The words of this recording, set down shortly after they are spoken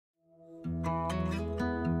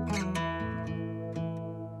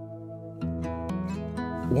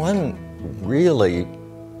One really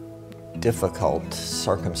difficult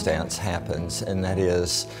circumstance happens, and that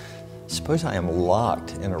is, suppose I am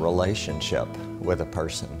locked in a relationship with a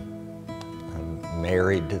person. I'm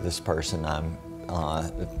married to this person, I'm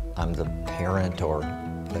the parent or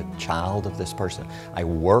the child of this person. I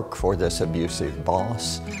work for this abusive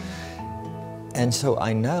boss. And so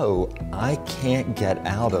I know I can't get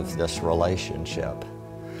out of this relationship,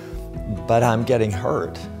 but I'm getting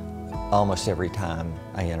hurt almost every time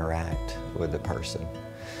I interact with the person.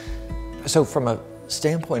 So from a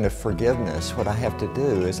standpoint of forgiveness, what I have to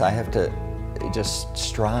do is I have to just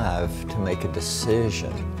strive to make a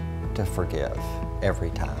decision to forgive every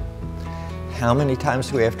time. How many times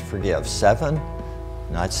do we have to forgive? 7?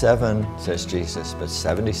 Not 7, says Jesus, but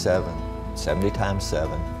 77. 70 times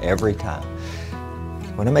 7, every time.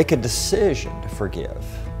 I want to make a decision to forgive.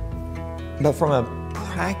 But from a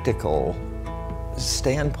practical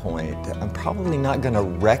standpoint, I'm probably not going to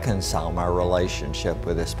reconcile my relationship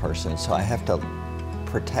with this person, so I have to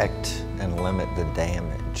protect and limit the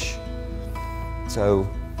damage. So,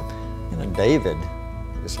 David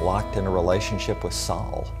is locked in a relationship with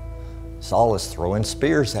Saul. Saul is throwing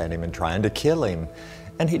spears at him and trying to kill him,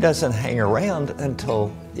 and he doesn't hang around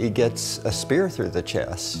until he gets a spear through the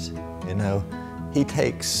chest. He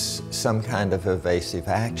takes some kind of evasive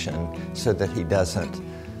action so that he doesn't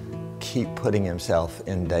keep putting himself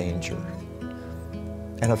in danger.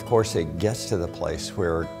 And of course, it gets to the place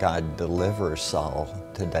where God delivers Saul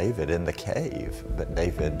to David in the cave, but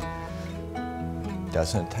David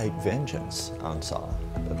doesn't take vengeance on Saul,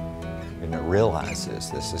 but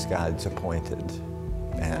realizes this is God's appointed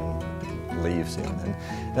and leaves him. And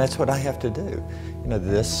that's what I have to do.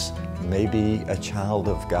 This may be a child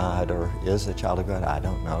of God or is a child of God. I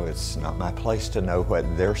don't know. It's not my place to know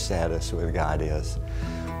what their status with God is.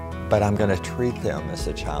 But I'm going to treat them as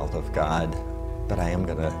a child of God, but I am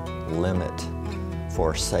going to limit,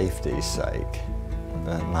 for safety's sake,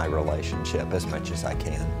 my relationship as much as I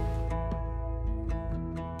can.